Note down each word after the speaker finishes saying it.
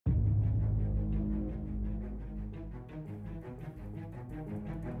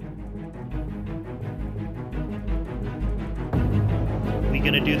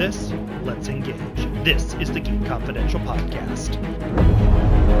going to do this? Let's engage. This is the Geek Confidential Podcast.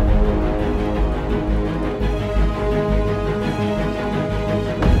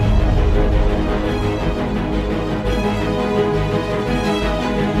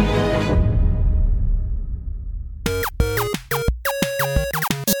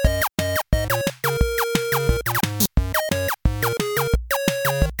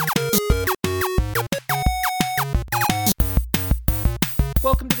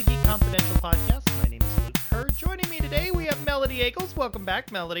 Welcome to the Geek Confidential Podcast. My name is Luke Kerr. Joining me today, we have Melody Eagles. Welcome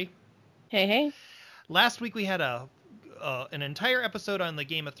back, Melody. Hey, hey. Last week we had an entire episode on the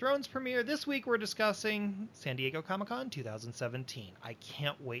Game of Thrones premiere. This week we're discussing San Diego Comic-Con 2017. I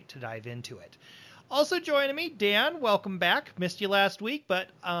can't wait to dive into it. Also joining me, Dan. Welcome back. Missed you last week, but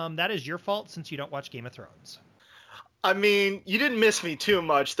that is your fault since you don't watch Game of Thrones. I mean, you didn't miss me too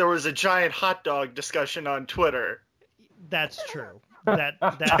much. There was a giant hot dog discussion on Twitter. That's true. That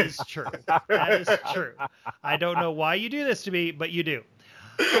is true. That is true. I don't know why you do this to me, but you do.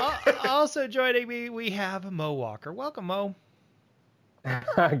 Also joining me, we have Mo Walker. Welcome, Mo.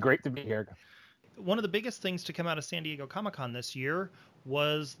 Great to be here. One of the biggest things to come out of San Diego Comic-Con this year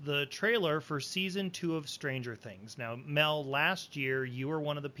was the trailer for Season 2 of Stranger Things. Now, Mel, last year, you were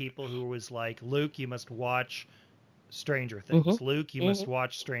one of the people who was like, Luke, you must watch Stranger Things. Mm-hmm. Luke, you must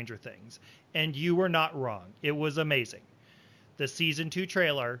watch Stranger Things. And you were not wrong. It was amazing. The Season 2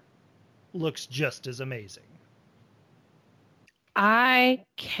 trailer looks just as amazing. I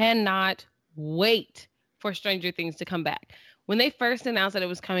cannot wait for Stranger Things to come back. When they first announced that it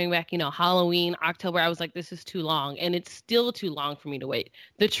was coming back, Halloween, October, I was like, this is too long. And it's still too long for me to wait.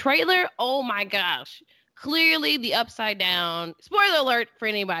 The trailer, oh my gosh. Clearly the Upside Down, spoiler alert for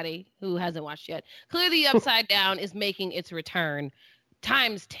anybody who hasn't watched yet. Clearly the Upside Down is making its return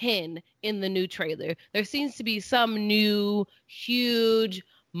times 10 in the new trailer. There seems to be some new, huge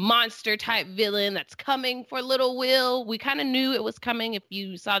monster type villain that's coming for Little Will. We kind of knew it was coming if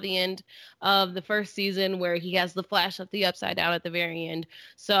you saw the end of the first season where he has the flash of the Upside Down at the very end.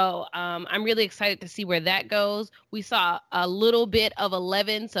 So I'm really excited to see where that goes. We saw a little bit of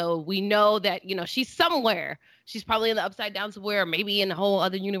 11, so we know that, she's somewhere. She's probably in the Upside Down somewhere, maybe in a whole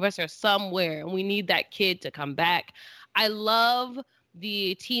other universe or somewhere, and we need that kid to come back. I love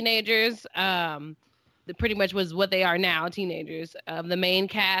the teenagers, that pretty much was what they are now, teenagers, the main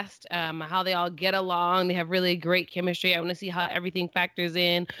cast, how they all get along. They have really great chemistry. I want to see how everything factors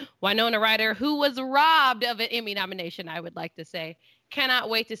in. Winona Ryder, who was robbed of an Emmy nomination, I would like to say. Cannot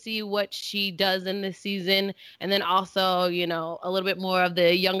wait to see what she does in this season. And then also, a little bit more of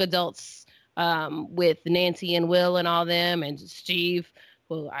the young adults with Nancy and Will and all them, and Steve,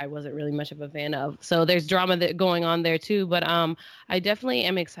 who I wasn't really much of a fan of. So there's drama going on there too. But I definitely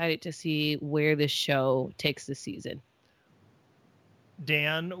am excited to see where this show takes this season.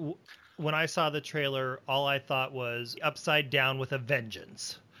 Dan, when I saw the trailer, all I thought was Upside Down with a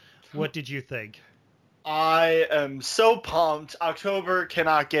vengeance. What did you think? I am so pumped. October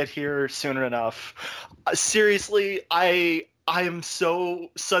cannot get here soon enough. Seriously, I am so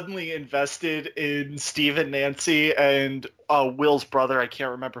suddenly invested in Steve and Nancy and Will's brother. I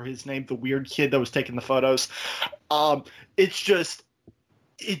can't remember his name, the weird kid that was taking the photos.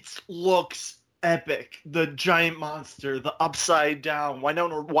 It looks epic. The giant monster, the Upside Down,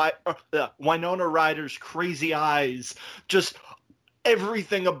 Winona Ryder's crazy eyes, just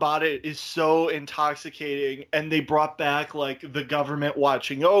everything about it is so intoxicating. And they brought back the government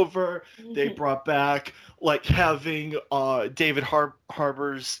watching over. They brought back having David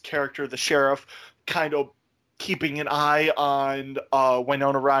Harbour's character, the sheriff, kind of keeping an eye on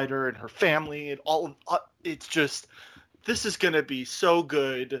Winona Ryder and her family and all of it's just, this is going to be so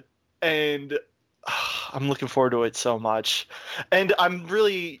good. And I'm looking forward to it so much. And I'm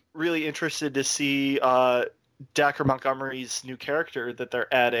really, really interested to see Dacre Montgomery's new character that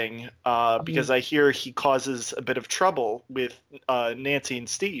they're adding, because I hear he causes a bit of trouble with Nancy and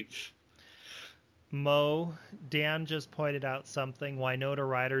Steve. Mo, Dan just pointed out something, Winona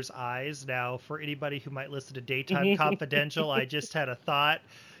Ryder's eyes. Now, for anybody who might listen to Daytime Confidential, I just had a thought.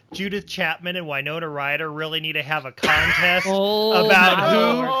 Judith Chapman and Winona Ryder really need to have a contest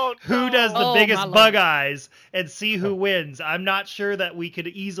about who does the biggest bug eyes and see who wins. I'm not sure that we could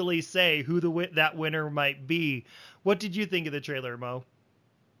easily say who that winner might be. What did you think of the trailer, Mo?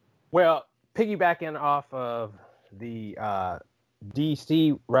 Well, piggybacking off of the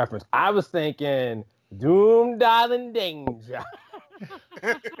DC reference, I was thinking Doom, Darling, Danger.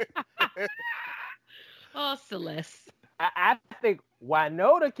 Oh, Celeste. I think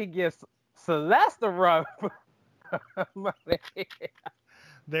Winona could give Celeste a run.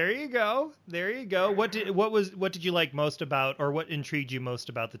 There you go. There you go. What did you like most about, or what intrigued you most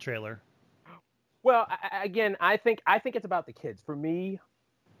about the trailer? Well, I think it's about the kids. For me,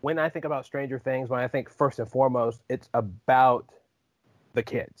 when I think about Stranger Things, when I think first and foremost, it's about the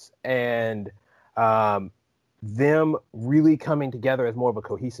kids and them really coming together as more of a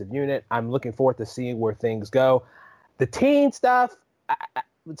cohesive unit. I'm looking forward to seeing where things go. The teen stuff,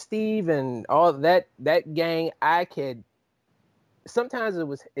 with Steve and all that gang, I could. Sometimes it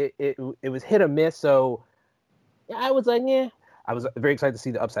was hit or miss. So yeah, I was like, yeah. I was very excited to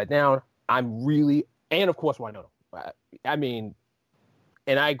see the Upside Down. And of course Winona. I mean,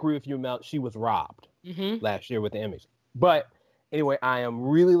 and I agree with you, Mel. She was robbed last year with the Emmys. But anyway, I am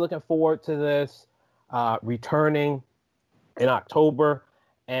really looking forward to this returning in October.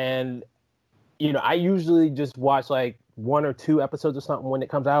 And I usually just watch like 1 or 2 episodes or something when it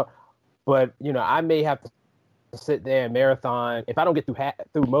comes out. But I may have to sit there and marathon. If I don't get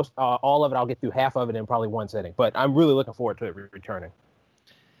through most all of it, I'll get through half of it in probably one sitting. But I'm really looking forward to it returning.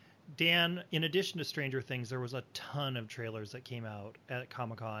 Dan, in addition to Stranger Things, there was a ton of trailers that came out at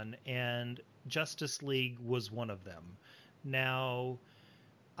Comic-Con, and Justice League was one of them. Now,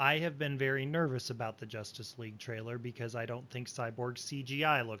 I have been very nervous about the Justice League trailer because I don't think Cyborg's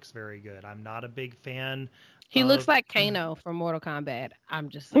CGI looks very good. I'm not a big fan. He looks like Kano from Mortal Kombat. I'm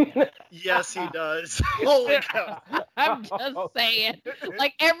just saying. Yes, he does. Holy cow. I'm just saying.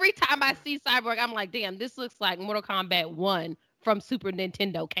 Like, every time I see Cyborg, I'm like, damn, this looks like Mortal Kombat 1 from Super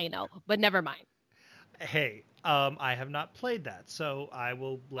Nintendo Kano. But never mind. Hey, I have not played that, so I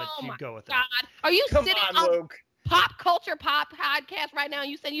will let you go with it. God. Are you Come sitting on, on Luke. Pop Culture Pop podcast right now and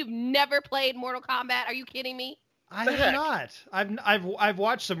you saying you've never played Mortal Kombat? Are you kidding me? I have not. I've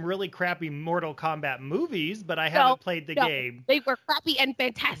watched some really crappy Mortal Kombat movies, but I haven't played the game. They were crappy and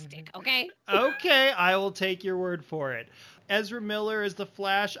fantastic, okay? Okay, I will take your word for it. Ezra Miller as the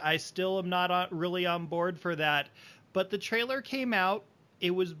Flash, I still am not really on board for that. But the trailer came out.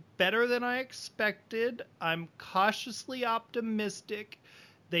 It was better than I expected. I'm cautiously optimistic.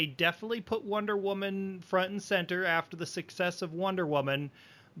 They definitely put Wonder Woman front and center after the success of Wonder Woman.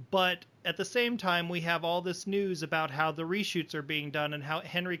 But at the same time, we have all this news about how the reshoots are being done and how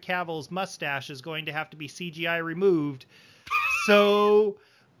Henry Cavill's mustache is going to have to be CGI removed. So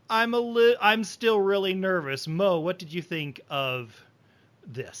I'm still really nervous. Mo, what did you think of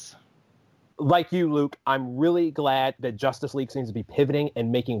this? Like you, Luke, I'm really glad that Justice League seems to be pivoting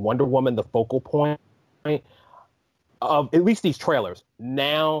and making Wonder Woman the focal point of at least these trailers.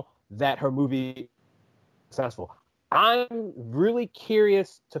 Now that her movie is successful, I'm really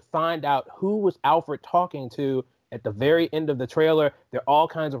curious to find out who was Alfred talking to at the very end of the trailer. There are all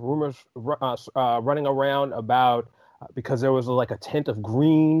kinds of rumors running around about because there was like a tint of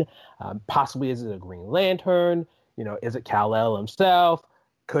green. Possibly, is it a Green Lantern? Is it Kal-El himself?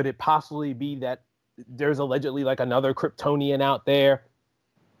 Could it possibly be that there's allegedly like another Kryptonian out there?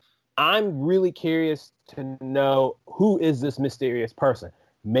 I'm really curious to know who is this mysterious person.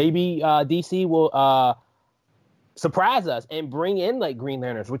 Maybe DC will surprise us and bring in like Green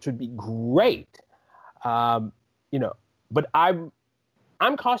Lanterns, which would be great. But I'm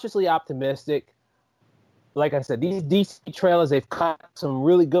cautiously optimistic. Like I said, these DC trailers, they've cut some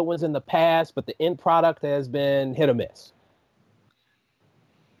really good ones in the past, but the end product has been hit or miss.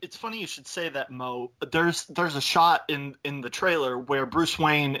 It's funny you should say that, Mo. There's a shot in the trailer where Bruce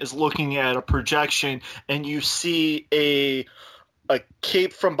Wayne is looking at a projection and you see a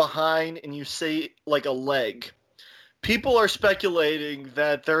cape from behind and you see like a leg. People are speculating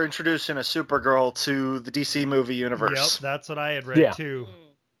that they're introducing a Supergirl to the DC movie universe. Yep, that's what I had read too.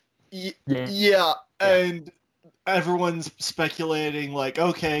 Yeah, and everyone's speculating like,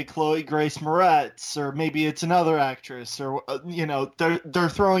 okay, Chloe Grace Moretz, or maybe it's another actress, or they're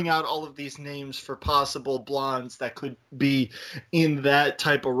throwing out all of these names for possible blondes that could be in that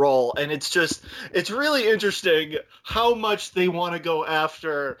type of role, and it's really interesting how much they want to go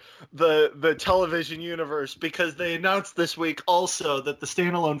after the television universe, because they announced this week also that the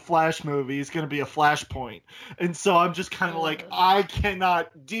standalone Flash movie is going to be a Flashpoint, and so I'm just kind of like, I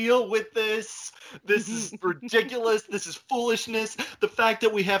cannot deal with this. This is ridiculous. This is foolishness. The fact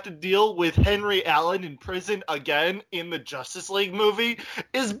that we have to deal with Henry Allen in prison again in the Justice League movie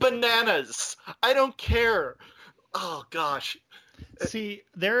is bananas. I don't care. Oh, gosh. See,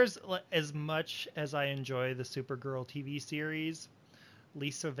 there's, as much as I enjoy the Supergirl TV series,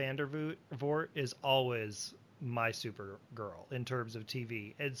 Lisa Vandervoort is always my Supergirl in terms of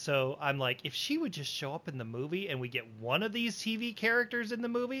TV. And so I'm like, if she would just show up in the movie and we get one of these TV characters in the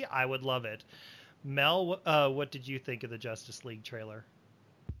movie, I would love it. Mel, what did you think of the Justice League trailer?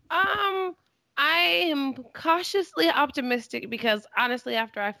 I am cautiously optimistic because honestly,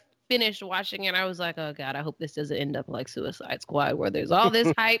 after I finished watching it, I was like, oh God, I hope this doesn't end up like Suicide Squad, where there's all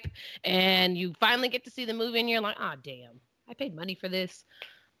this hype and you finally get to see the movie and you're like, oh damn, I paid money for this.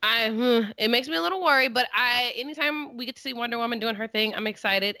 It makes me a little worried, but anytime we get to see Wonder Woman doing her thing, I'm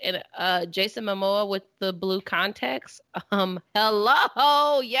excited. And Jason Momoa with the blue contacts,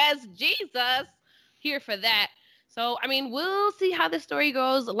 hello, yes, Jesus, here for that. So, I mean, we'll see how this story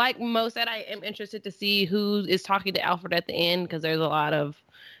goes. Like Mo said, I am interested to see who is talking to Alfred at the end because there's a lot of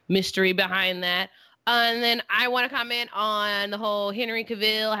mystery behind that. And then I want to comment on the whole Henry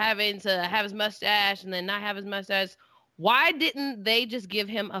Cavill having to have his mustache and then not have his mustache. Why didn't they just give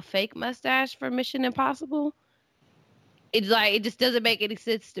him a fake mustache for Mission Impossible? It's like, it just doesn't make any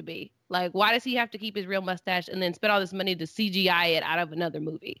sense to me. Like, why does he have to keep his real mustache and then spend all this money to CGI it out of another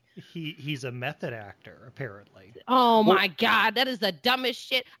movie? He's a method actor, apparently. Oh my God, that is the dumbest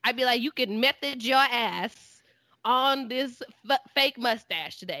shit. I'd be like, you can method your ass on this fake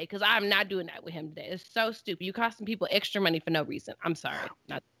mustache today because I'm not doing that with him today. It's so stupid. You costing people extra money for no reason. I'm sorry.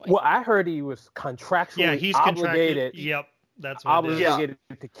 Not the point. Well, I heard he was contractually He's obligated. Yep, that's what obligated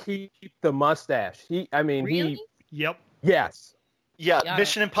to keep the mustache. Really? Yep. Yes. Yeah,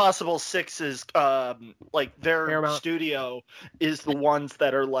 Mission Impossible 6 is like their Paramount studio is the ones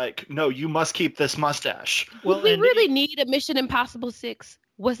that are like, no, you must keep this mustache. Well, we really need a Mission Impossible 6.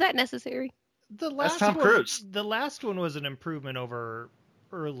 Was that necessary? That's Tom Cruise. The last one was an improvement over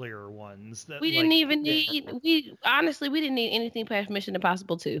earlier ones. That We didn't even need. We didn't need anything past Mission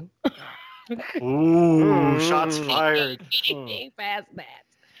Impossible 2. Ooh, shots fired. Anything past that.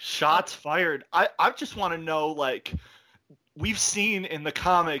 Shots fired. I just want to know, like, we've seen in the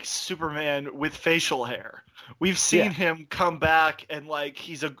comics Superman with facial hair. We've seen him come back and like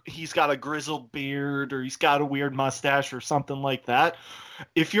he's got a grizzled beard or he's got a weird mustache or something like that.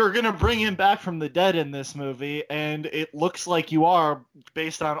 If you're gonna bring him back from the dead in this movie, and it looks like you are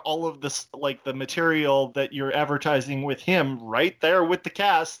based on all of this, like the material that you're advertising with him right there with the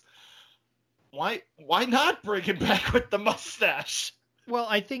cast, why not bring him back with the mustache? Well,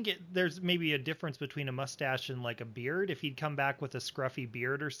 I think there's maybe a difference between a mustache and like a beard. If he'd come back with a scruffy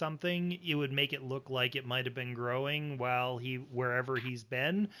beard or something, it would make it look like it might have been growing while wherever he's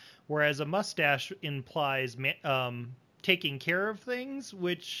been. Whereas a mustache implies taking care of things,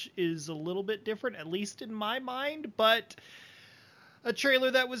 which is a little bit different, at least in my mind. But a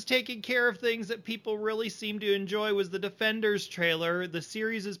trailer that was taking care of things that people really seem to enjoy was the Defenders trailer. The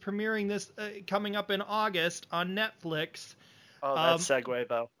series is premiering this coming up in August on Netflix. Oh, that segue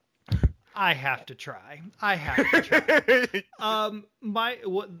though. I have to try.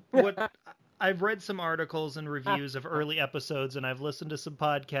 What I've read some articles and reviews of early episodes, and I've listened to some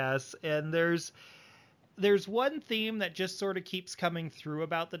podcasts, and there's one theme that just sort of keeps coming through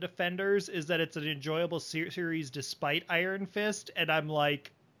about the Defenders is that it's an enjoyable series despite Iron Fist, and I'm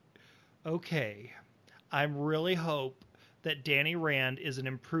like, okay, I'm really hope that Danny Rand is an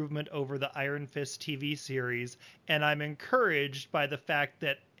improvement over the Iron Fist TV series, and I'm encouraged by the fact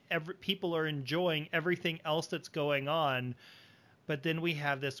that people are enjoying everything else that's going on, but then we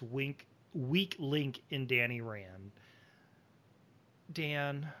have this weak link in Danny Rand.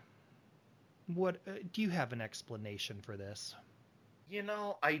 Dan, what do you have an explanation for this? You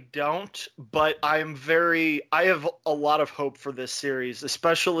know, I don't, but I have a lot of hope for this series,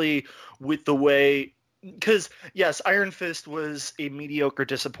 especially with the way. Because, yes, Iron Fist was a mediocre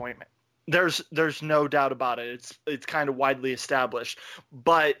disappointment. There's no doubt about it. It's kind of widely established.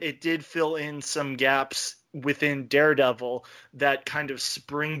 But it did fill in some gaps within Daredevil that kind of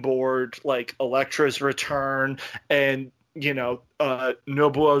springboard, like Elektra's return and, you know,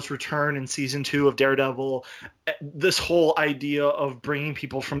 Nobuo's return in season 2 of Daredevil. This whole idea of bringing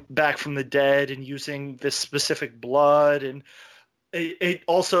people back from the dead and using this specific blood, and it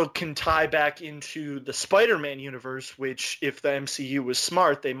also can tie back into the Spider-Man universe, which if the MCU was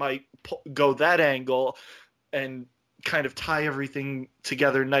smart, they might go that angle and kind of tie everything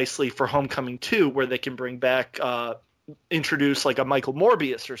together nicely for Homecoming 2, where they can bring back, introduce like a Michael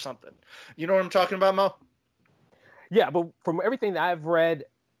Morbius or something. You know what I'm talking about, Mo? Yeah, but from everything that I've read,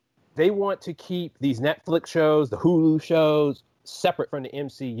 they want to keep these Netflix shows, the Hulu shows, separate from the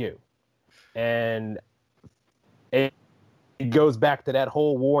MCU. And it goes back to that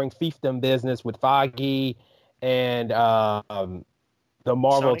whole warring fiefdom business with Feige and the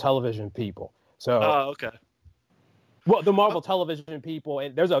Marvel television people. So, okay. Well, the Marvel television people,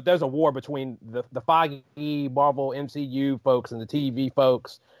 and there's a war between the Feige, Marvel, MCU folks and the TV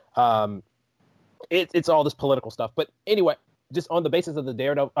folks. It's all this political stuff. But anyway, just on the basis of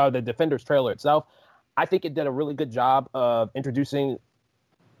the Defenders trailer itself, I think it did a really good job of introducing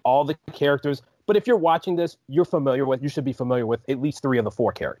all the characters, But if you're watching this, you should be familiar with at least 3 of the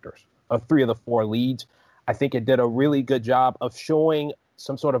 4 characters, of 3 of the 4 leads. I think it did a really good job of showing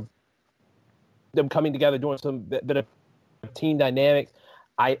some sort of them coming together, doing some bit of team dynamics.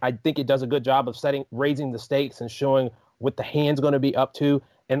 I think it does a good job of raising the stakes and showing what the Hand's going to be up to.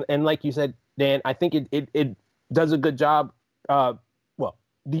 And like you said, Dan, I think it does a good job.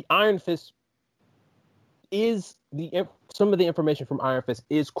 The Iron Fist is some of the information from Iron Fist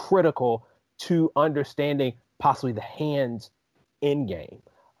is critical to understanding possibly the Hand's end game.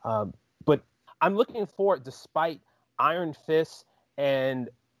 But I'm looking forward, despite Iron Fist and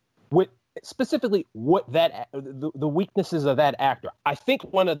specifically the weaknesses of that actor. I think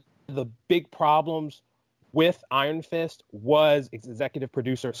one of the big problems with Iron Fist was executive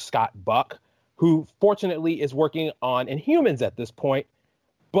producer Scott Buck, who fortunately is working on Inhumans at this point,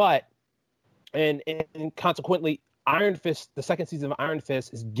 but and consequently Iron Fist, the second season of Iron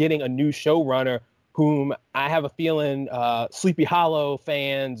Fist, is getting a new showrunner whom I have a feeling Sleepy Hollow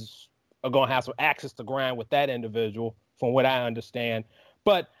fans are going to have some access to grind with that individual, from what I understand.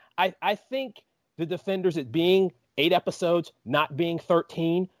 But I think the Defenders, it being 8 episodes, not being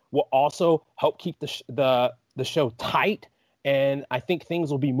 13, will also help keep the show tight. And I think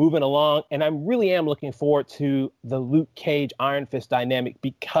things will be moving along. And I really am looking forward to the Luke Cage Iron Fist dynamic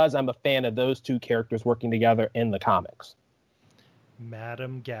because I'm a fan of those 2 characters working together in the comics.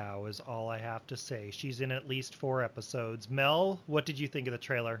 Madame Gao is all I have to say. She's in at least 4 episodes. Mel, what did you think of the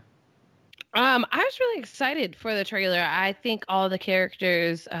trailer? I was really excited for the trailer. I think all the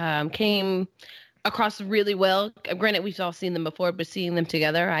characters came across really well. Granted, we've all seen them before, but seeing them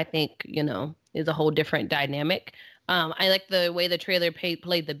together, I think, is a whole different dynamic. I like the way the trailer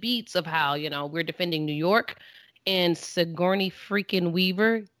played the beats of how, we're defending New York and Sigourney freaking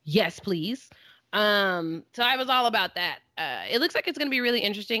Weaver. Yes, please. So I was all about that. It looks like it's going to be really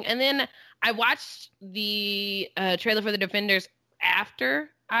interesting. And then I watched the trailer for the Defenders after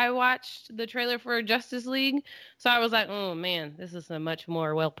I watched the trailer for Justice League. So I was like, oh man, this is a much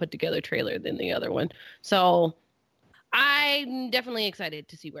more well put together trailer than the other one. So I'm definitely excited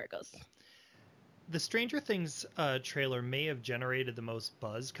to see where it goes. The Stranger Things trailer may have generated the most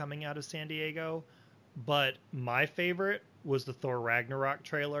buzz coming out of San Diego, but my favorite was the Thor Ragnarok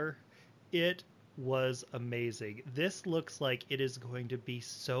trailer. It was amazing. This looks like it is going to be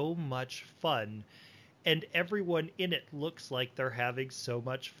so much fun, and everyone in it looks like they're having so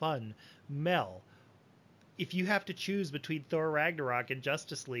much fun. Mel, if you have to choose between Thor Ragnarok and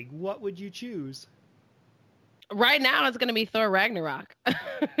Justice League, what would you choose? Right now, it's going to be Thor Ragnarok.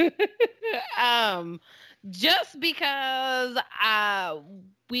 Just because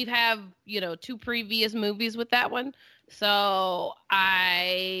we've have 2 previous movies with that one. So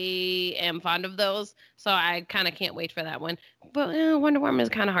I am fond of those. So I kind of can't wait for that one. But Wonder Woman is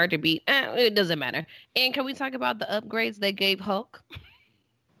kind of hard to beat. It doesn't matter. And can we talk about the upgrades they gave Hulk?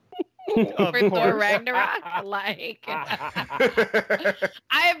 For Thor Ragnarok? I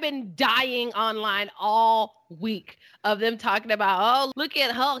have been dying online all week of them talking about, oh, look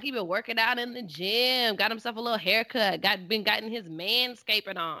at Hulk. He been working out in the gym, got himself a little haircut, gotten his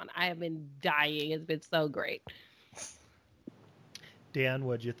manscaping on. I have been dying. It's been so great. Dan,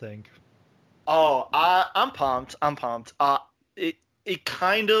 what'd you think? Oh, I'm pumped. It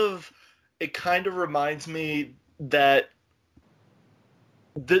kind of reminds me that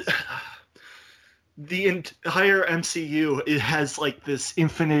the entire MCU, it has like this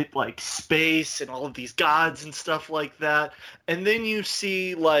infinite like space and all of these gods and stuff like that, and then you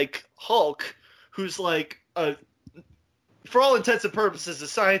see like Hulk, who's like for all intents and purposes a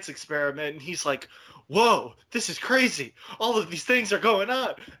science experiment, and he's like, whoa, this is crazy, all of these things are going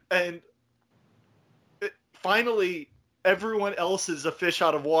on, and finally everyone else is a fish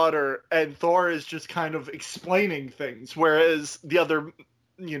out of water, and Thor is just kind of explaining things, whereas the other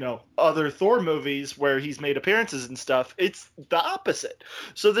Thor movies where he's made appearances and stuff, it's the opposite.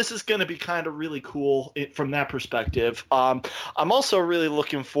 So this is going to be kind of really cool from that perspective. I'm also really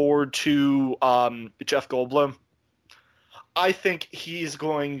looking forward to Jeff Goldblum. I think he's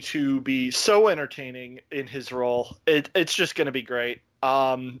going to be so entertaining in his role. It's just going to be great.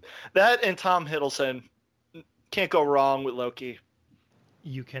 That and Tom Hiddleston, can't go wrong with Loki.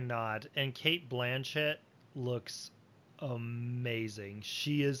 You cannot. And Cate Blanchett looks amazing.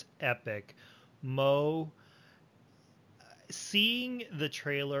 She is epic. Mo, seeing the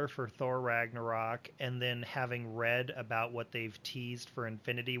trailer for Thor Ragnarok and then having read about what they've teased for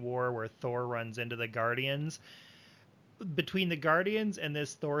Infinity War, where Thor runs into the Guardians, between the Guardians and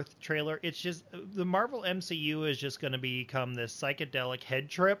this Thor trailer, it's just the Marvel MCU is just going to become this psychedelic head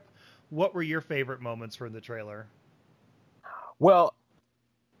trip. What were your favorite moments from the trailer? Well,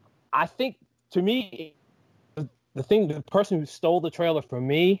 I think to me, the person who stole the trailer from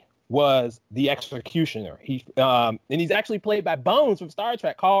me was the Executioner. And he's actually played by Bones from Star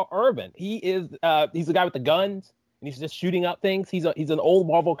Trek, Carl Urban. He's the guy with the guns, and he's just shooting up things. He's an old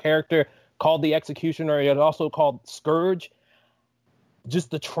Marvel character called the Executioner. He's also called Scourge.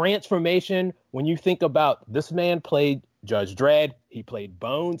 Just the transformation when you think about this man played Judge Dredd, he played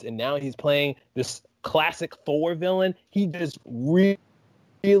Bones, and now he's playing this classic Thor villain. He just really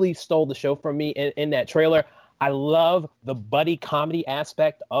stole the show from me in that trailer. I love the buddy comedy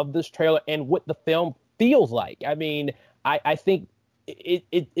aspect of this trailer and what the film feels like. I mean, I think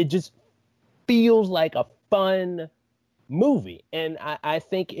it just feels like a fun movie, and I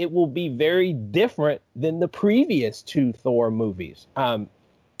think it will be very different than the previous two Thor movies. And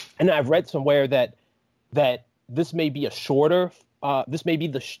I've read somewhere that this may be this may be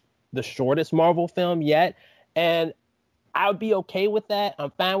the shortest Marvel film yet, and I would be okay with that.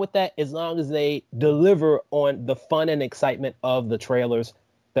 I'm fine with that as long as they deliver on the fun and excitement of the trailers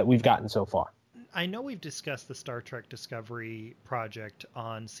that we've gotten so far. I know we've discussed the Star Trek Discovery project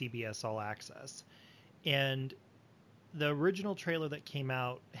on CBS All Access, and the original trailer that came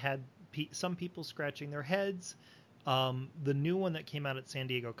out had some people scratching their heads. The new one that came out at San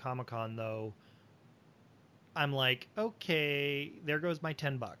Diego Comic-Con, though, I'm like, okay, there goes my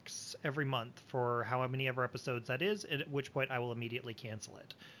 $10 every month for how many ever episodes that is, at which point I will immediately cancel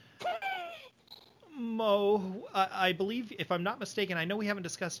it. Mo, I believe, if I'm not mistaken, I know we haven't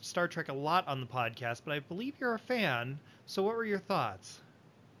discussed Star Trek a lot on the podcast, but I believe you're a fan. So what were your thoughts?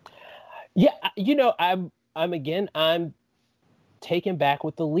 Yeah, I'm taken back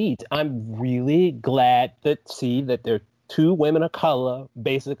with the lead. I'm really glad to see that there are two women of color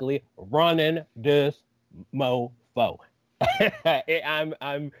basically running this mofo.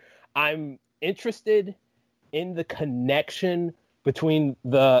 I'm interested in the connection between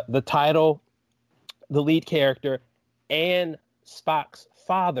the title, the lead character, and Spock's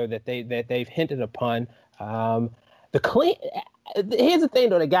father that they've hinted upon. Here's the thing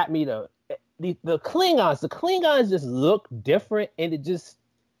though that got me though. The Klingons just look different, and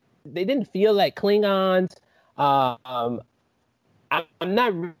they didn't feel like Klingons. I'm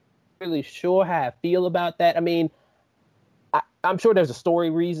not really sure how I feel about that. I mean, I'm sure there's a story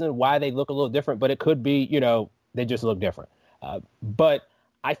reason why they look a little different, but it could be, they just look different. But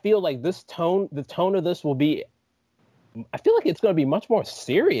I feel like the tone of this will be, I feel like it's going to be much more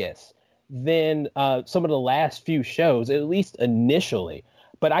serious than some of the last few shows, at least initially.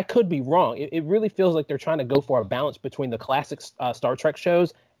 But I could be wrong. It really feels like they're trying to go for a balance between the classic Star Trek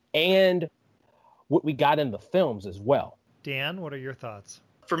shows and what we got in the films as well. Dan, what are your thoughts?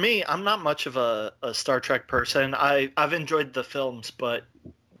 For me, I'm not much of a Star Trek person. I've enjoyed the films, but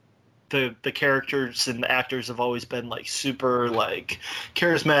the characters and the actors have always been like super like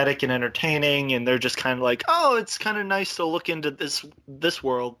charismatic and entertaining, and they're just kind of like, oh, it's kind of nice to look into this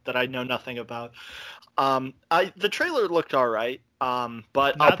world that I know nothing about. The trailer looked all right.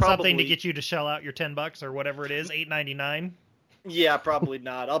 But not something to get you to shell out your $10 or whatever it is, $8.99. Yeah, probably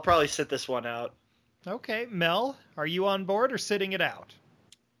not. I'll probably sit this one out. Okay, Mel, are you on board or sitting it out?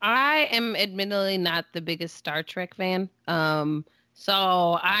 I am admittedly not the biggest Star Trek fan.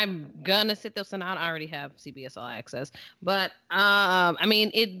 So I'm gonna sit this one out. I already have CBS All Access, but I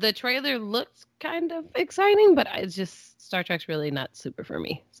mean, the trailer looks kind of exciting, but it's just Star Trek's really not super for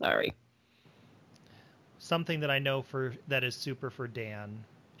me. Sorry. Something that I know that is super for Dan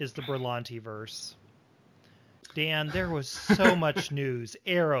is the Berlanti-verse. Dan, there was so much news.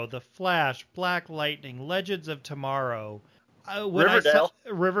 Arrow, The Flash, Black Lightning, Legends of Tomorrow.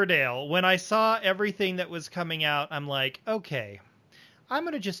 Riverdale. When I saw everything that was coming out, I'm like, okay, I'm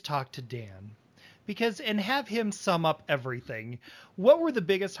going to just talk to Dan and have him sum up everything. What were the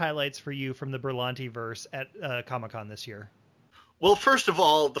biggest highlights for you from the Berlanti-verse at Comic-Con this year? Well, first of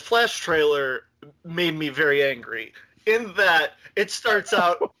all, the Flash trailer made me very angry in that it starts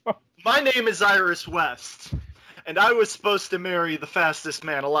out, my name is Iris West, and I was supposed to marry the fastest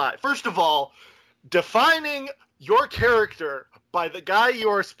man alive. First of all, defining your character by the guy you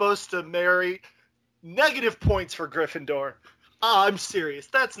are supposed to marry, negative points for Gryffindor. I'm serious.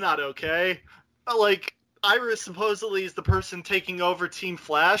 That's not okay. Like, Iris supposedly is the person taking over Team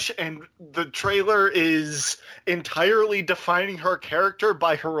Flash, and the trailer is entirely defining her character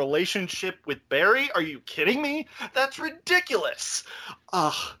by her relationship with Barry? Are you kidding me? That's ridiculous.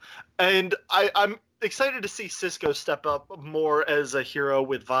 And I'm excited to see Cisco step up more as a hero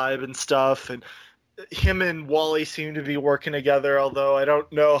with vibe and stuff, and him and Wally seem to be working together, although I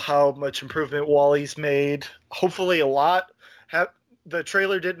don't know how much improvement Wally's made. Hopefully a lot. The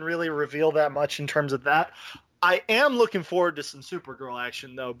trailer didn't really reveal that much in terms of that. I am looking forward to some Supergirl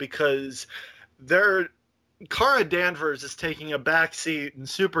action, though, because Kara Danvers is taking a back seat and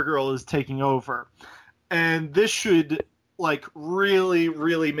Supergirl is taking over. And this should like really,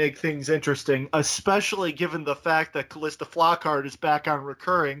 really make things interesting, especially given the fact that Callista Flockhart is back on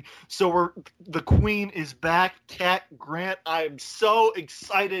recurring. So the Queen is back. Cat Grant, I am so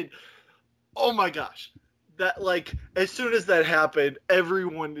excited. Oh my gosh. That like as soon as that happened,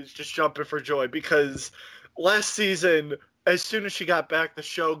 everyone is just jumping for joy because last season, as soon as she got back, the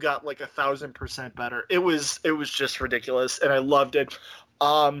show got like 1,000% better. It was just ridiculous, and I loved it.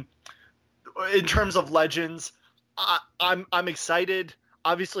 In terms of Legends, I'm excited.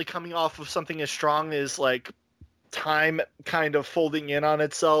 Obviously, coming off of something as strong as like Time kind of folding in on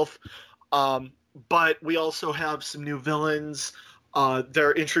itself, but we also have some new villains.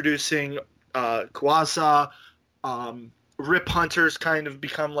 They're introducing Kuasa. Rip Hunter's kind of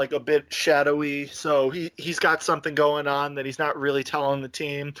become like a bit shadowy, so he's got something going on that he's not really telling the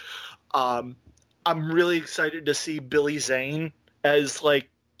team. I'm really excited to see Billy Zane as like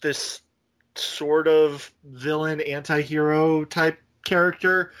this sort of villain anti-hero type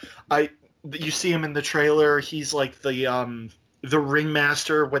character. You see him in the trailer. He's like the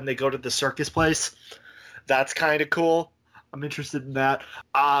ringmaster when they go to the circus place. That's kind of cool. I'm interested in that.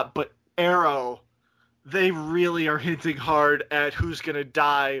 But Arrow, they really are hinting hard at who's going to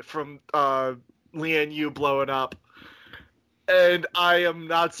die from Lian Yu blowing up. And I am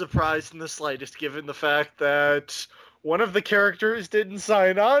not surprised in the slightest, given the fact that one of the characters didn't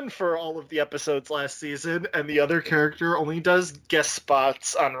sign on for all of the episodes last season, and the other character only does guest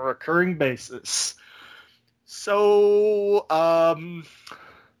spots on a recurring basis. So,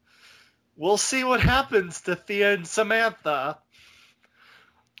 we'll see what happens to Thea and Samantha.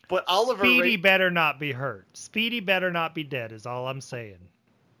 But Oliver Speedy better not be hurt. Speedy better not be dead is all I'm saying.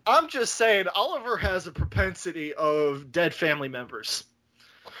 I'm just saying Oliver has a propensity of dead family members.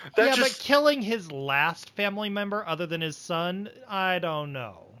 But killing his last family member other than his son, I don't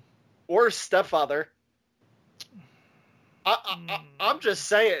know. Or his stepfather. I'm just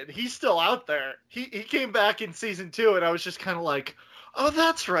saying, he's still out there. He came back in season 2, and I was just kind of like, oh,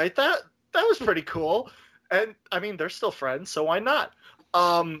 that's right. That was pretty cool. And, I mean, they're still friends, so why not?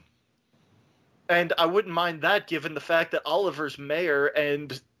 And I wouldn't mind that given the fact that Oliver's mayor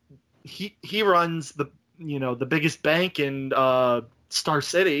and he runs the biggest bank in Star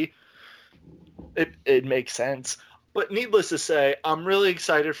City. It makes sense. But needless to say, I'm really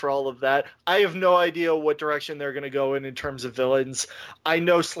excited for all of that. I have no idea what direction they're going to go in terms of villains. I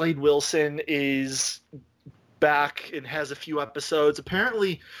know Slade Wilson is back and has a few episodes.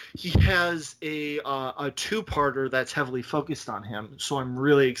 Apparently, he has a two-parter that's heavily focused on him, so I'm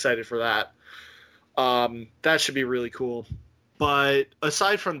really excited for that. That should be really cool. But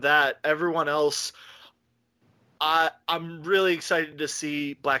aside from that, everyone else, I'm really excited to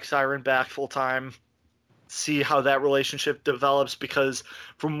see Black Siren back full-time, see how that relationship develops, because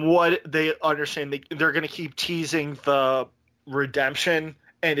from what they understand, they're going to keep teasing the redemption,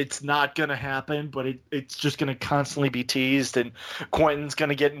 and it's not going to happen, but it's just going to constantly be teased, and Quentin's going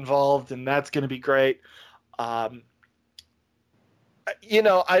to get involved, and that's going to be great. I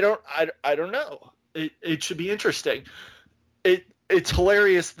don't know. It should be interesting. It's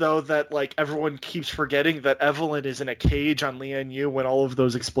hilarious, though, that like everyone keeps forgetting that Evelyn is in a cage on Lian Yu when all of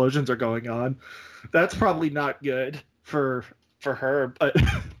those explosions are going on. That's probably not good for her.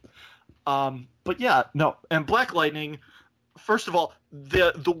 But yeah, no. And Black Lightning, first of all,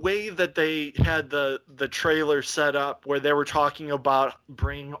 the way that they had the trailer set up, where they were talking about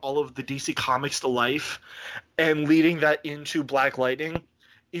bringing all of the DC Comics to life and leading that into Black Lightning,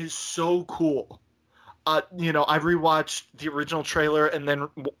 is so cool. I rewatched the original trailer and then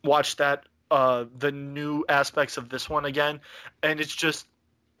watched the new aspects of this one again, and it's just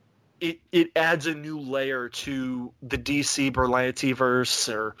it adds a new layer to the DC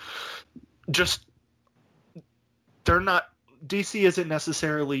Berlantiverse, or just DC isn't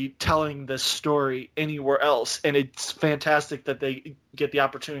necessarily telling this story anywhere else, and it's fantastic that they get the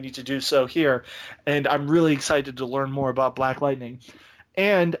opportunity to do so here, and I'm really excited to learn more about Black Lightning.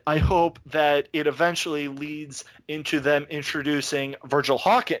 And I hope that it eventually leads into them introducing Virgil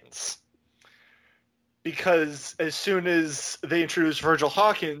Hawkins. Because as soon as they introduce Virgil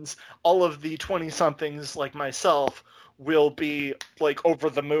Hawkins, all of the 20-somethings like myself will be like over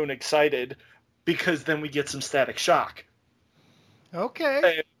the moon excited, because then we get some Static Shock.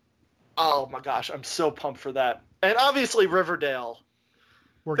 Okay. And, oh my gosh, I'm so pumped for that. And obviously Riverdale.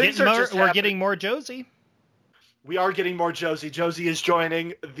 We're getting more Josie. We are getting more Josie. Josie is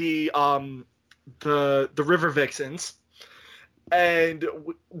joining the River Vixens, and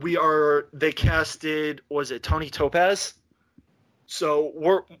they casted, was it Tony Topaz?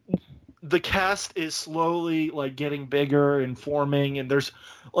 So the cast is slowly like getting bigger and forming, and there's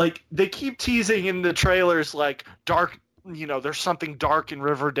like they keep teasing in the trailers like dark, there's something dark in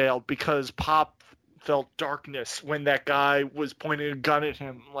Riverdale because Pop felt darkness when that guy was pointing a gun at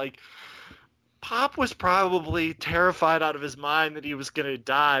him. Like, Pop was probably terrified out of his mind that he was going to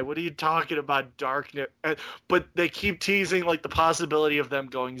die. What are you talking about, darkness? But they keep teasing like the possibility of them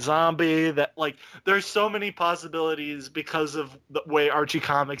going zombie. That like there's so many possibilities because of the way Archie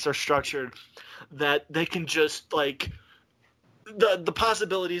comics are structured that they can just like the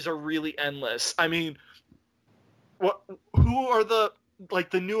possibilities are really endless. I mean, who are the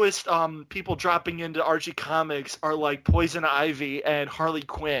newest people dropping into Archie comics are like Poison Ivy and Harley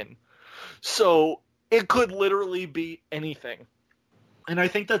Quinn. So it could literally be anything. And I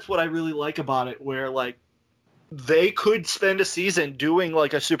think that's what I really like about it, where like they could spend a season doing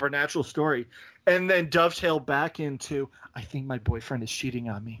like a supernatural story and then dovetail back into, I think my boyfriend is cheating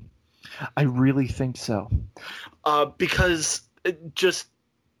on me. I really think so. Because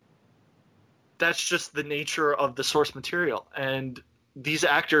that's just the nature of the source material. And these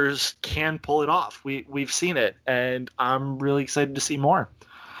actors can pull it off. We've seen it, and I'm really excited to see more.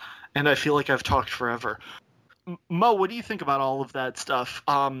 And I feel like I've talked forever. Mo, what do you think about all of that stuff?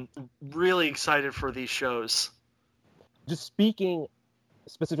 Really excited for these shows. Just speaking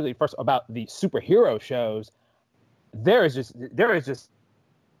specifically first about the superhero shows, there is just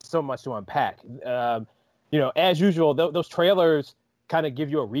so much to unpack. As usual, those trailers kind of give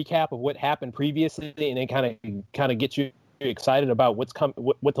you a recap of what happened previously, and then kind of get you excited about what's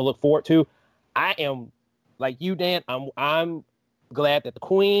what to look forward to. I am like you, Dan. I'm glad that the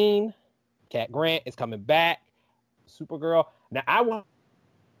Queen, Cat Grant, is coming back. Supergirl. Now I want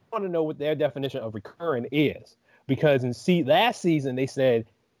to know what their definition of recurring is, because last season they said,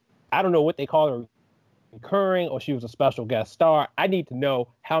 I don't know what they call her, recurring or she was a special guest star. I need to know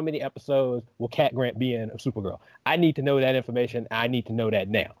how many episodes will Cat Grant be in of Supergirl. I need to know that information. I need to know that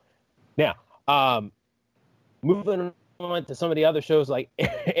now. Now, moving on to some of the other shows like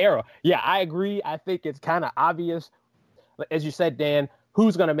Arrow. Yeah, I agree. I think it's kind of obvious, as you said, Dan,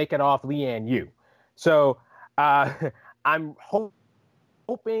 who's going to make it off Leanne Yu. So I'm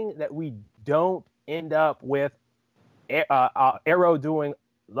hoping that we don't end up with Arrow doing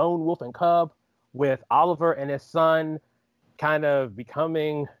Lone Wolf and Cub, with Oliver and his son kind of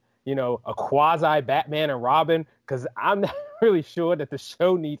becoming, a quasi Batman and Robin, because I'm not really sure that the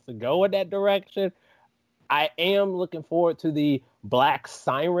show needs to go in that direction. I am looking forward to the Black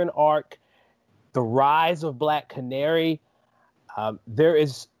Siren arc, the rise of Black Canary. There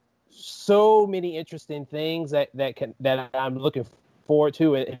is so many interesting things that I'm looking forward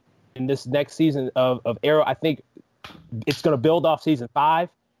to in this next season of Arrow. I think it's going to build off season 5.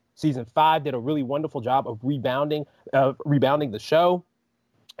 Season 5 did a really wonderful job of rebounding the show.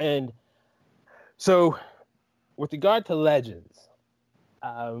 And so with regard to Legends,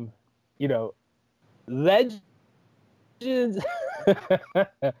 Legends,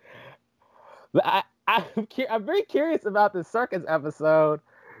 I'm very curious about the circus episode.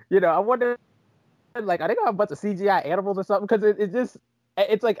 I wonder, like, are they gonna have a bunch of CGI animals or something? Because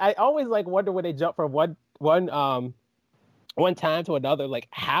it's like, I always like wonder when they jump from one time to another, like,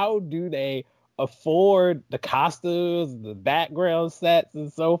 how do they afford the costumes, the background sets,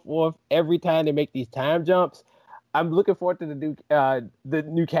 and so forth every time they make these time jumps? I'm looking forward to the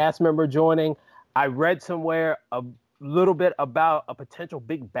new cast member joining. I read somewhere a little bit about a potential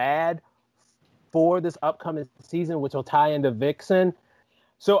big bad for this upcoming season, which will tie into Vixen.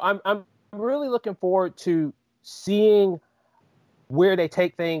 So I'm really looking forward to seeing where they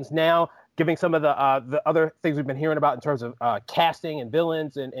take things now, giving some of the other things we've been hearing about in terms of casting and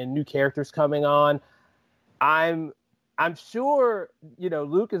villains and new characters coming on. I'm sure,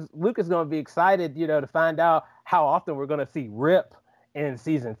 Luke is going to be excited, to find out how often we're going to see Rip in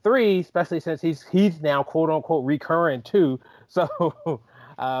season 3, especially since he's now quote unquote recurring too. So,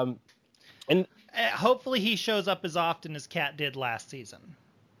 and hopefully he shows up as often as Cat did last season.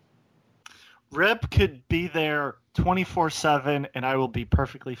 Rip could be there 24/7, and I will be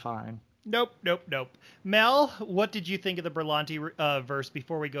perfectly fine. Nope. Mel, what did you think of the Berlanti verse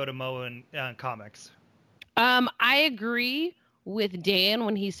before we go to Mo and comics? I agree with Dan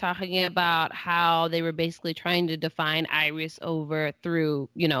when he's talking about how they were basically trying to define Iris through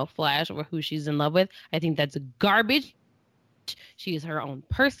Flash, over who she's in love with. I think that's garbage. She is her own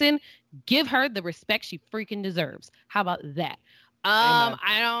person. Give her the respect she freaking deserves. How about that?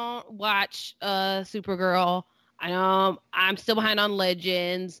 I don't watch Supergirl. I'm still behind on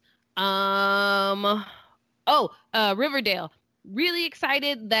Legends. Riverdale. really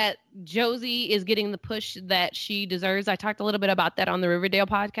excited that Josie is getting the push that she deserves. I talked a little bit about that on the Riverdale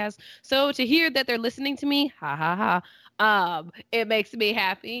podcast. So to hear that they're listening to me, ha ha ha, it makes me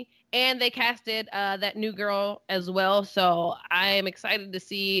happy. And they casted that new girl as well. So I am excited to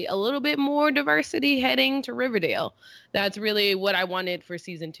see a little bit more diversity heading to Riverdale. That's really what I wanted for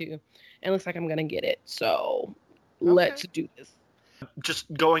season 2. And it looks like I'm going to get it. So let's do this.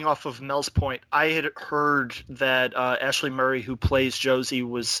 Just going off of Mel's point, I had heard that Ashley Murray, who plays Josie,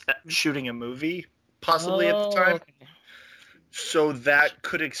 was shooting a movie possibly at the time. Okay. So that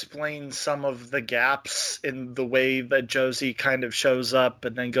could explain some of the gaps in the way that Josie kind of shows up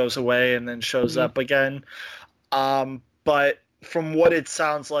and then goes away and then shows up again. But from what it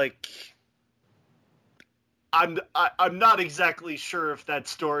sounds like, I'm not exactly sure if that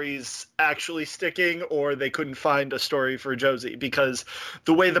story's actually sticking or they couldn't find a story for Josie, because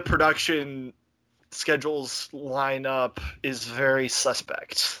the way the production schedules line up is very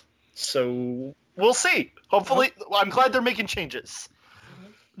suspect. So we'll see. Hopefully, I'm glad they're making changes.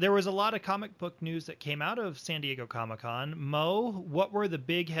 There was a lot of comic book news that came out of San Diego Comic-Con. Mo, what were the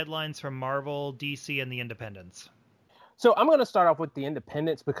big headlines from Marvel, DC, and the Independents? So I'm going to start off with the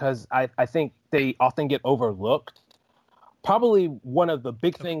Independents because I think they often get overlooked. Probably one of the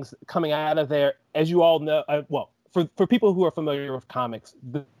big things coming out of there, as you all know, for people who are familiar with comics,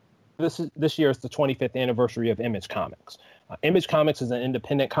 this year is the 25th anniversary of Image Comics. Image Comics is an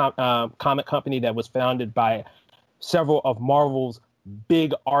independent comic company that was founded by several of Marvel's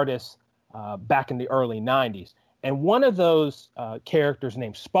big artists back in the early 90s. And one of those characters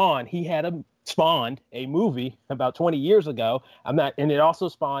named Spawn, he had spawned a movie about 20 years ago. And it also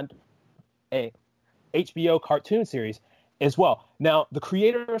spawned a HBO cartoon series as well. Now, the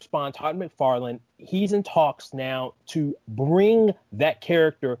creator of Spawn, Todd McFarlane, he's in talks now to bring that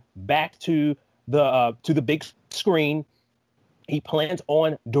character back to the big screen. He plans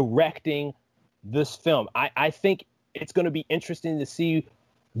on directing this film. I think it's going to be interesting to see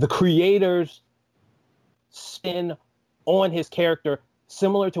the creator's spin on his character,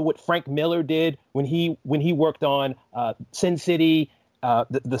 similar to what Frank Miller did when he worked on Sin City,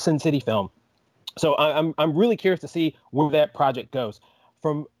 the Sin City film. So I'm really curious to see where that project goes.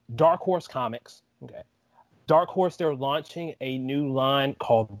 From Dark Horse Comics, okay, Dark Horse, they're launching a new line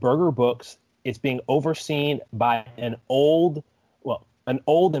called Burger Books. It's being overseen by an old and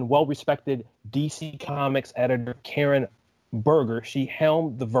well-respected DC Comics editor, Karen Berger. She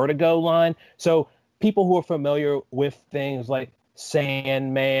helmed the Vertigo line. So people who are familiar with things like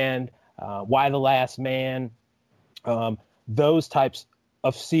Sandman, Y the Last Man, those types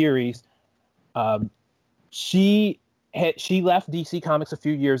of series, she left DC Comics a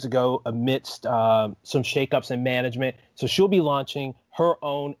few years ago amidst some shakeups in management. So she'll be launching her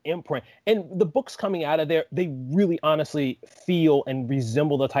own imprint. And the books coming out of there, they really honestly feel and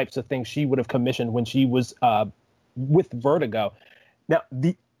resemble the types of things she would have commissioned when she was with Vertigo. Now,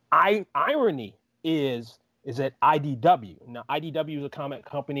 the irony is at IDW. Now, IDW is a comic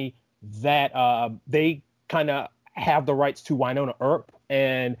company that they kind of have the rights to Winona Earp,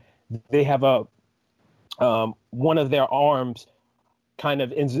 and they have one of their arms kind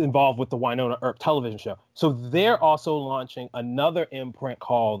of is involved with the Winona Earp television show. So they're also launching another imprint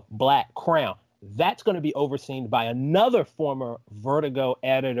called Black Crown. That's going to be overseen by another former Vertigo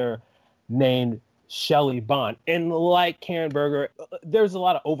editor named Shelley Bond. And like Karen Berger, there's a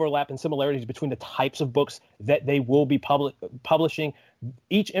lot of overlap and similarities between the types of books that they will be publishing.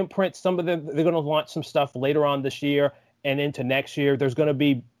 Each imprint, some of them, they're going to launch some stuff later on this year and into next year. They're going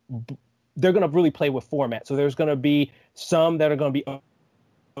to really play with format. So there's going to be some that are going to be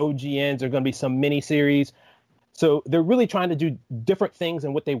OGNs. There are going to be some mini series. So they're really trying to do different things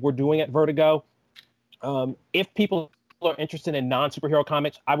than what they were doing at Vertigo. If people are interested in non-superhero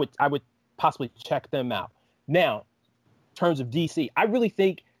comics, I would possibly check them out. Now, in terms of DC, I really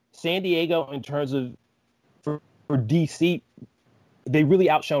think San Diego, in terms of for DC, they really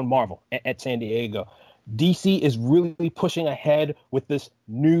outshone Marvel at San Diego. DC is really pushing ahead with this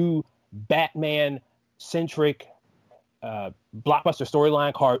new Batman-centric blockbuster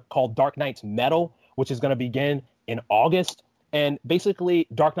storyline called Dark Knight's Metal, which is going to begin in August. And basically,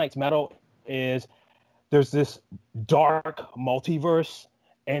 Dark Knight's Metal is there's this dark multiverse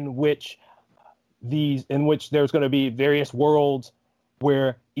in which there's going to be various worlds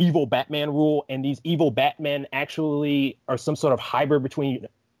where evil Batman rule, and these evil Batmen actually are some sort of hybrid between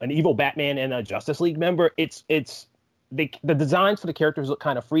an evil Batman and a Justice League member. The designs for the characters look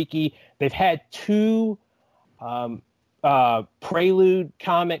kind of freaky. They've had two Prelude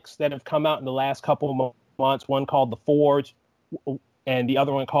comics that have come out in the last couple of months, one called The Forge and the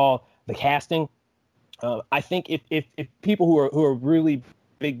other one called The Casting. I think if people who are really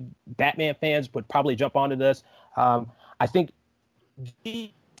big Batman fans would probably jump onto this. I think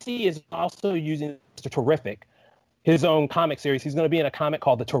DC is also using Mr. Terrific, his own comic series. He's going to be in a comic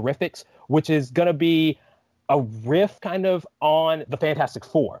called The Terrifics, which is going to be a riff kind of on the Fantastic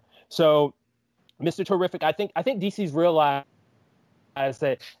Four. So Mr. Terrific, I think DC's realized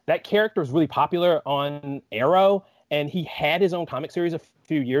that character is really popular on Arrow, and he had his own comic series a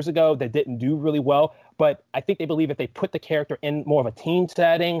few years ago that didn't do really well. But I think they believe if they put the character in more of a team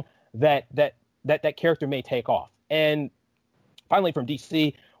setting, that character may take off. And finally, from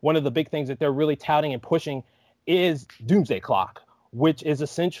DC, one of the big things that they're really touting and pushing is Doomsday Clock, which is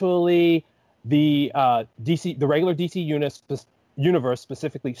essentially the regular DC universe,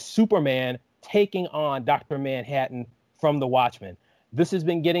 specifically Superman taking on Dr. Manhattan from the Watchmen. This has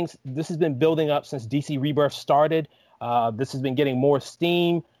been building up since DC Rebirth started. This has been getting more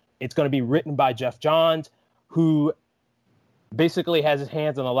steam. It's going to be written by Jeff Johns, who basically has his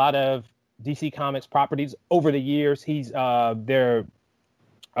hands on a lot of DC Comics properties over the years. He's one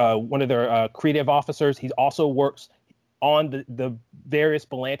of their creative officers. He also works on the various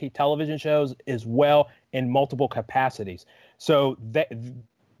Berlanti television shows as well in multiple capacities. So that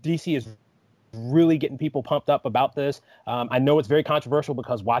DC is really getting people pumped up about this. I know it's very controversial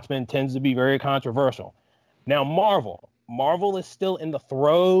because Watchmen tends to be very controversial. Now, Marvel is still in the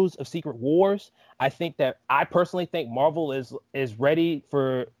throes of Secret Wars. I personally think Marvel is ready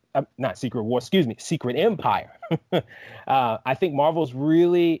for not Secret Wars, Secret Empire. I think Marvel's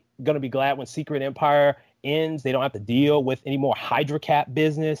really going to be glad when Secret Empire ends. They don't have to deal with any more Hydra Cap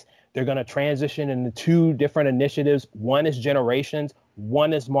business. They're going to transition into two different initiatives. One is Generations.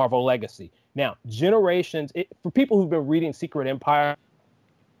 One is Marvel Legacy. Now, Generations, for people who've been reading Secret Empire,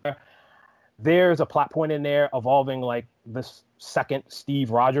 there's a plot point in there involving like this second Steve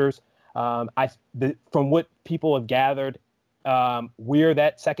Rogers. From what people have gathered, where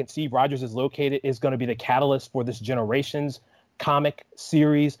that second Steve Rogers is located is going to be the catalyst for this Generations comic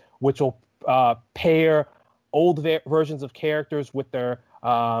series, which will pair old versions of characters with their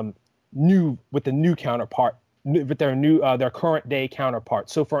new counterpart, with their current day counterpart.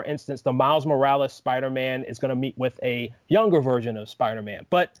 So, for instance, the Miles Morales Spider-Man is going to meet with a younger version of Spider-Man.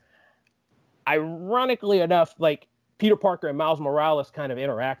 But ironically enough, like Peter Parker and Miles Morales kind of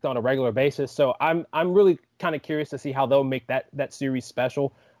interact on a regular basis. So I'm really kind of curious to see how they'll make that series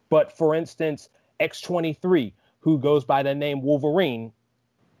special. But for instance, X-23, who goes by the name Wolverine,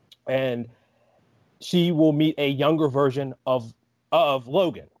 and she will meet a younger version of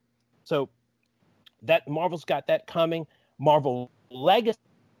Logan. So that Marvel's got that coming. Marvel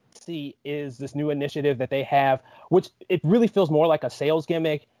Legacy is this new initiative that they have, which it really feels more like a sales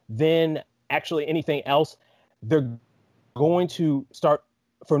gimmick than actually anything else. They're going to start,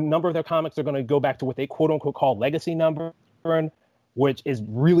 for a number of their comics, they're going to go back to what they quote unquote call legacy number, which is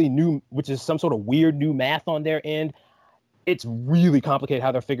really new, which is some sort of weird new math on their end. It's really complicated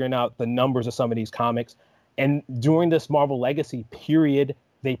how they're figuring out the numbers of some of these comics. And during this Marvel Legacy period,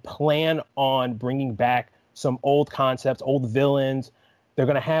 they plan on bringing back some old concepts, old villains. They're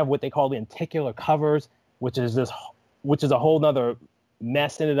going to have what they call the lenticular covers, which is a whole nother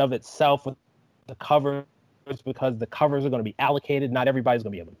mess in and of itself with the covers, because the covers are going to be allocated. Not everybody's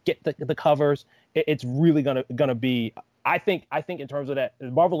going to be able to get the covers. It's really going to be, I think in terms of that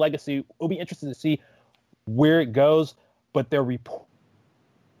Marvel Legacy, it'll be interesting to see where it goes. But there are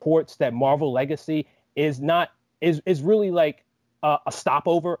reports that Marvel Legacy is really like a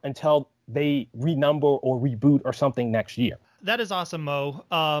stopover until they renumber or reboot or something next year. That is awesome, Mo.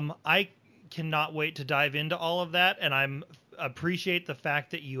 I cannot wait to dive into all of that, and I'm appreciate the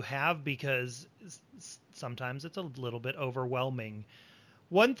fact that you have, because sometimes it's a little bit overwhelming.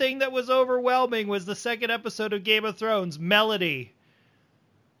 One thing that was overwhelming was the second episode of Game of Thrones, Melody.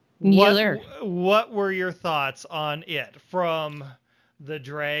 What were your thoughts on it, from the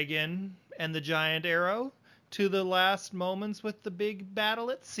dragon and the giant arrow to the last moments with the big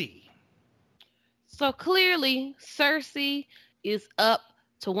battle at sea? So clearly, Cersei is up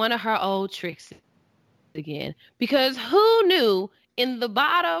to one of her old tricks again, because who knew in the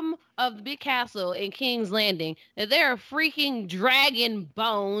bottom of the big castle in King's Landing that there are freaking dragon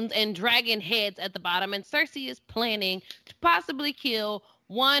bones and dragon heads at the bottom, and Cersei is planning to possibly kill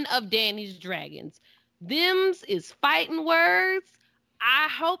one of Dany's dragons. Them's is fighting words. I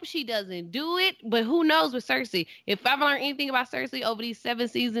hope she doesn't do it, but who knows with Cersei? If I've learned anything about Cersei over these 7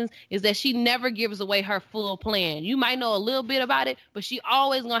 seasons, is that she never gives away her full plan. You might know a little bit about it, but she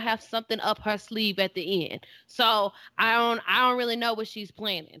always gonna have something up her sleeve at the end. So I don't really know what she's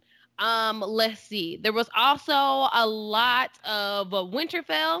planning. Let's see. There was also a lot of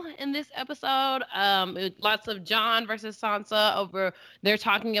Winterfell in this episode. Lots of Jon versus Sansa over. They're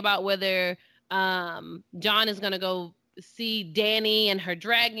talking about whether Jon is gonna go see Dany and her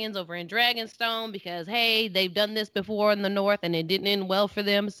dragons over in Dragonstone because hey, they've done this before in the North and it didn't end well for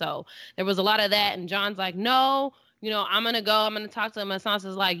them. So there was a lot of that, and Jon's like, no. I'm going to go. I'm going to talk to him. And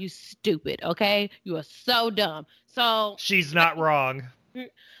Sansa's like, you stupid, okay? You are so dumb. So she's not wrong. I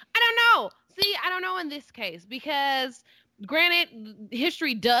don't know. See, I don't know in this case because granted,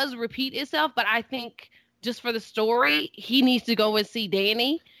 history does repeat itself, but I think just for the story, he needs to go and see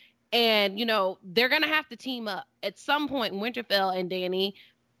Dany. And, they're going to have to team up. At some point, Winterfell and Dany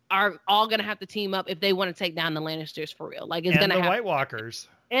are all going to have to team up if they want to take down the Lannisters for real. Like, it's going to happen. And the White Walkers.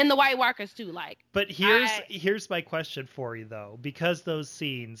 And the White Walkers too, like. But here's my question for you though, because those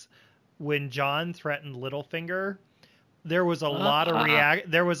scenes when Jon threatened Littlefinger, there was a lot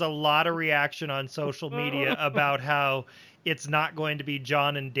of reaction on social media about how it's not going to be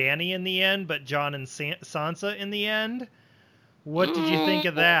Jon and Dany in the end, but Jon and Sansa in the end. What did you think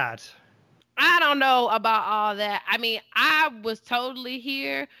of that? I don't know about all that. I mean, I was totally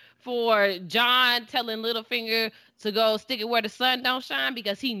here for Jon telling Littlefinger to go stick it where the sun don't shine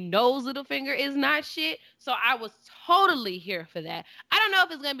because he knows Littlefinger is not shit. So I was totally here for that. I don't know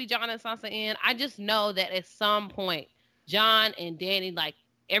if it's going to be Jon and Sansa in. I just know that at some point, Jon and Dany, like,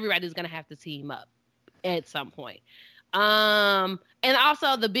 everybody's going to have to team up at some point. And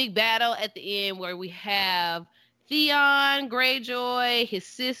also the big battle at the end where we have Theon Greyjoy, his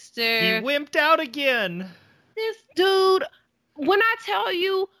sister. He wimped out again. This dude, when I tell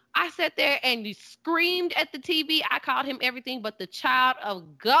you, I sat there and he screamed at the TV. I called him everything but the child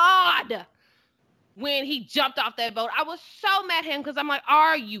of God when he jumped off that boat. I was so mad at him because I'm like,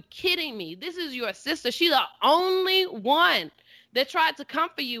 are you kidding me? This is your sister. She's the only one that tried to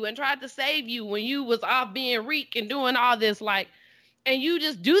comfort you and tried to save you when you was off being Reek and doing all this, like, and you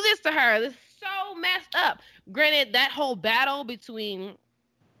just do this to her. This is so messed up. Granted, that whole battle between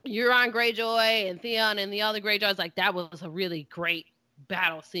Euron Greyjoy and Theon and the other Greyjoys, like, that was a really great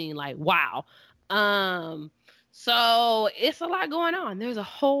battle scene. Like, wow. So it's a lot going on. There's a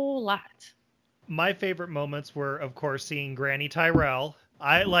whole lot. My favorite moments were, of course, seeing Granny Tyrell.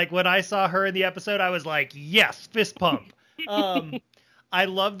 When I saw her in the episode, I was like, yes, fist pump. I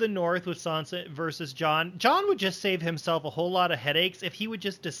love the North with Sansa versus Jon. Jon would just save himself a whole lot of headaches if he would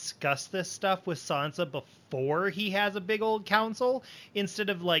just discuss this stuff with Sansa before he has a big old council, instead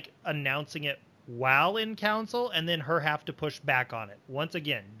of like announcing it while in council and then her have to push back on it. Once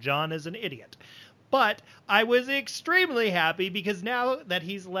again, Jon is an idiot. But I was extremely happy because now that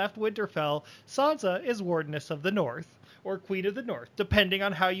he's left Winterfell, Sansa is Wardeness of the North, or Queen of the North, depending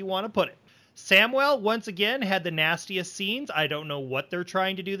on how you want to put it. Samwell, once again, had the nastiest scenes. I don't know what they're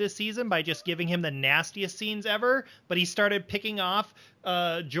trying to do this season by just giving him the nastiest scenes ever, but he started picking off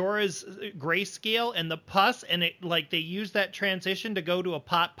Jorah's grayscale and the pus, and they used that transition to go to a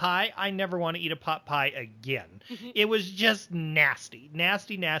pot pie. I never want to eat a pot pie again. It was just nasty.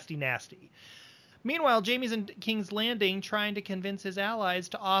 Nasty, nasty, nasty. Meanwhile, Jaime's in King's Landing trying to convince his allies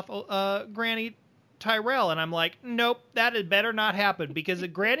to off Granny Tyrell, and I'm like, nope, that had better not happen, because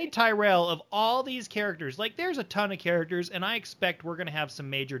Granny Tyrell, of all these characters, like, there's a ton of characters, and I expect we're going to have some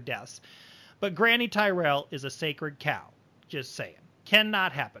major deaths, but Granny Tyrell is a sacred cow. Just saying.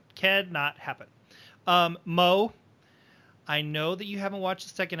 Cannot happen. Cannot happen. Mo, I know that you haven't watched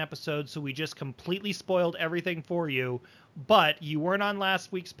the second episode, so we just completely spoiled everything for you, but you weren't on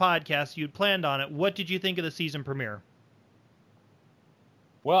last week's podcast. You'd planned on it. What did you think of the season premiere?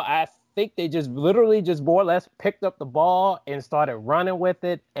 Well, I think they just literally just more or less picked up the ball and started running with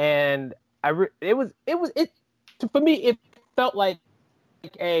it, and for me it felt like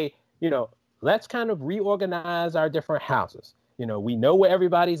a, let's kind of reorganize our different houses. We know where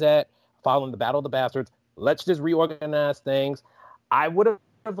everybody's at following the Battle of the Bastards. Let's just reorganize things. I would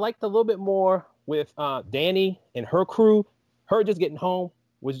have liked a little bit more with Dany and her crew. Her just getting home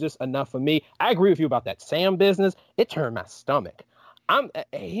was just enough for me. I agree with you about that Sam business. It turned my stomach. Was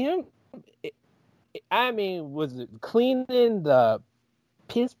it cleaning the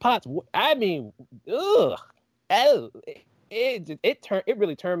piss pots? Ugh. It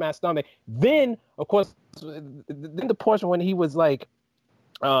really turned my stomach. Then, of course, the portion when he was like,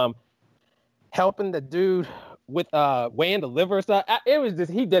 helping the dude with weighing the liver stuff. It was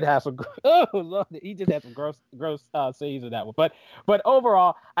just, he did have some. Oh Lord, he just had some gross scenes in that one. But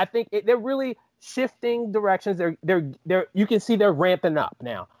overall, I think they're really shifting directions. They're you can see they're ramping up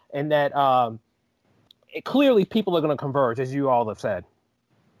now, and that clearly people are going to converge, as you all have said.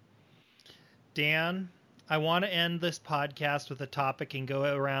 Dan, I want to end this podcast with a topic and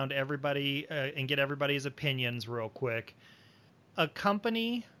go around everybody and get everybody's opinions real quick. A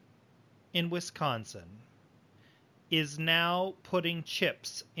company in Wisconsin is now putting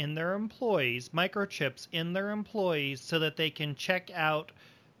chips in their employees, microchips in their employees, so that they can check out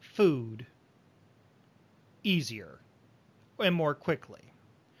food easier and more quickly.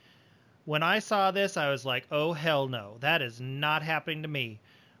 When I saw this, I was like, oh, hell no. That is not happening to me.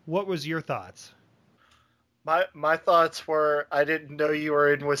 What was your thoughts? My thoughts were, I didn't know you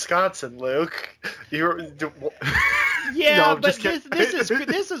were in Wisconsin, Luke. You were... Yeah, No, but just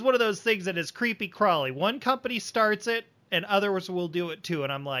this is one of those things that is creepy crawly. One company starts it, and others will do it too.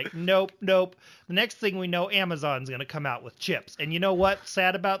 And I'm like, nope. The next thing we know, Amazon's going to come out with chips. And you know what?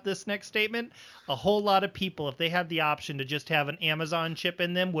 Sad about this next statement? A whole lot of people, if they had the option to just have an Amazon chip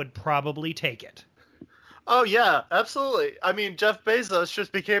in them, would probably take it. Oh, yeah, absolutely. I mean, Jeff Bezos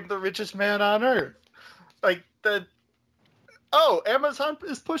just became the richest man on Earth. Like, oh, Amazon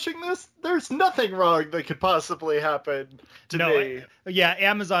is pushing this? There's nothing wrong that could possibly happen to me. Yeah,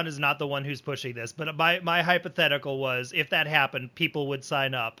 Amazon is not the one who's pushing this, but my hypothetical was, if that happened, people would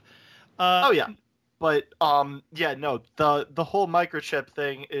sign up. Oh, yeah. But, yeah, no, the whole microchip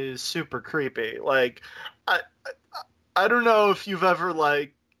thing is super creepy. Like, I don't know if you've ever,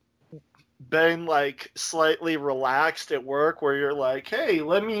 like, been, like, slightly relaxed at work where you're like, hey,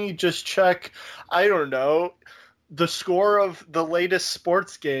 let me just check, I don't know, the score of the latest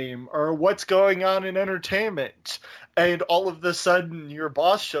sports game or what's going on in entertainment. And all of a sudden your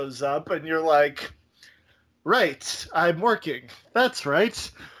boss shows up and you're like, right, I'm working. That's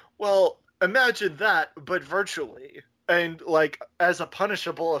right. Well, imagine that, but virtually. And, like, as a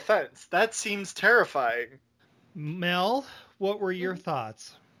punishable offense. That seems terrifying. Mel, what were your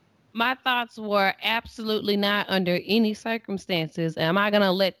thoughts? My thoughts were absolutely not under any circumstances am I going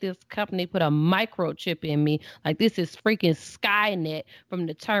to let this company put a microchip in me like this is freaking Skynet from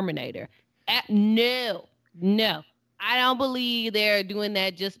the Terminator. No. I don't believe they're doing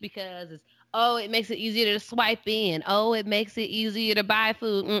that just because it makes it easier to swipe in. Oh, it makes it easier to buy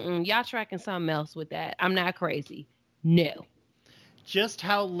food. Y'all tracking something else with that. I'm not crazy. No. Just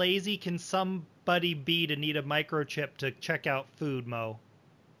how lazy can somebody be to need a microchip to check out food, Mo?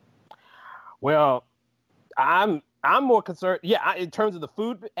 Well, I'm more concerned. Yeah, in terms of the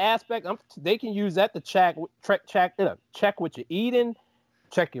food aspect, they can use that to check what you're eating,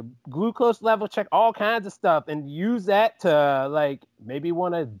 check your glucose level, check all kinds of stuff, and use that to, like, maybe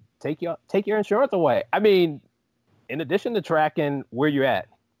want to take your insurance away. I mean, in addition to tracking where you're at.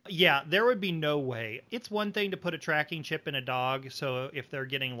 Yeah, there would be no way. It's one thing to put a tracking chip in a dog, so if they're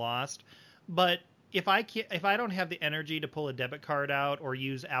getting lost, but if I don't have the energy to pull a debit card out or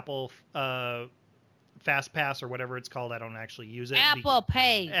use Apple FastPass or whatever it's called, I don't actually use it. Apple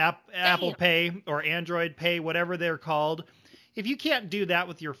Pay. Apple Pay or Android Pay, whatever they're called. If you can't do that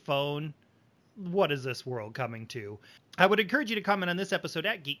with your phone, what is this world coming to? I would encourage you to comment on this episode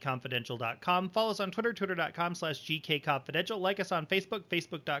at geekconfidential.com. Follow us on Twitter, twitter.com/GKConfidential. Like us on Facebook,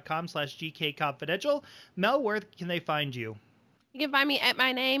 facebook.com/GKConfidential. Mel, where can they find you? You can find me at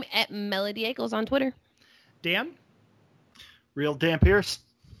my name at Melody Ackles on Twitter. Dan? Real Dan Pierce.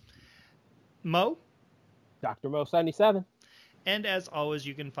 Mo? Dr. Mo 77. And as always,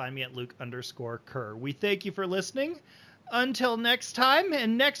 you can find me at Luke_Kerr. We thank you for listening. Until next time,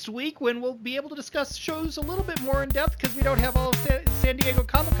 and next week when we'll be able to discuss shows a little bit more in depth because we don't have all of San Diego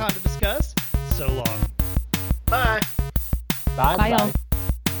Comic-Con to discuss. So long. Bye. Bye, y'all.